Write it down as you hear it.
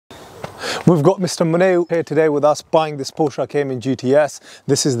We've got Mr. Muneu here today with us buying this Porsche Cayman GTS.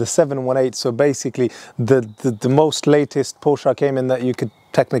 This is the 718, so basically the most latest Porsche Cayman that you could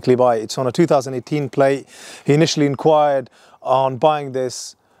technically buy. It's on a 2018 plate. He initially inquired on buying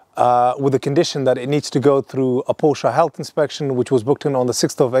this with the condition that it needs to go through a Porsche health inspection, which was booked in on the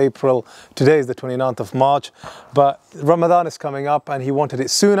 6th of April. Today is the 29th of March, but Ramadan is coming up and he wanted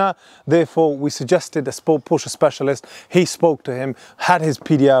it sooner. Therefore, we suggested a Porsche specialist. He spoke to him, had his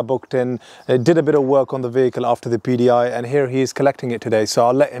PDI booked in, did a bit of work on the vehicle after the PDI, and here he is collecting it today. So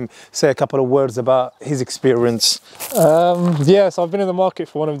I'll let him say a couple of words about his experience. Yeah, so I've been in the market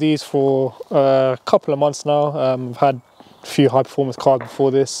for one of these for a couple of months now. I've had a few high performance cars before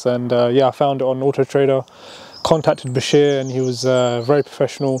this, and yeah, I found it on Auto Trader, contacted Bashir, and he was very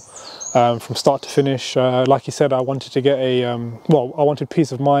professional from start to finish. Like he said, I wanted to get a well, I wanted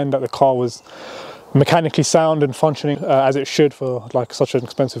peace of mind that the car was mechanically sound and functioning as it should for like such an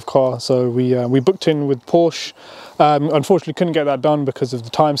expensive car. So we booked in with Porsche. Unfortunately couldn't get that done because of the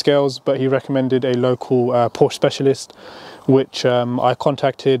timescales, but he recommended a local Porsche specialist, which I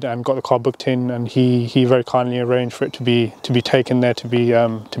contacted and got the car booked in, and he very kindly arranged for it to be taken there to be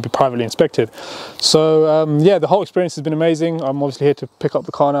privately inspected. So yeah, the whole experience has been amazing. I'm obviously here to pick up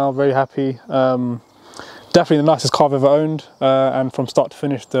the car now, very happy. Definitely the nicest car I've ever owned, and from start to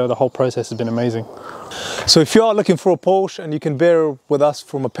finish the whole process has been amazing. So if you are looking for a Porsche, and you can bear with us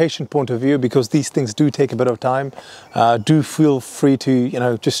from a patient point of view, because these things do take a bit of time, do feel free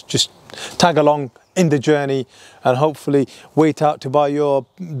to just tag along in the journey and hopefully wait out to buy your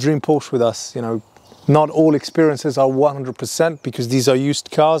dream Porsche with us. Not all experiences are 100% because these are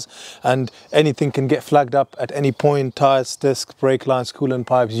used cars and anything can get flagged up at any point. Tires, discs, brake lines, coolant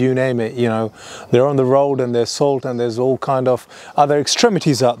pipes, you name it. They're on the road and there's salt and there's all kind of other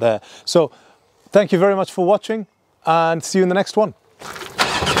extremities out there. So thank you very much for watching and see you in the next one.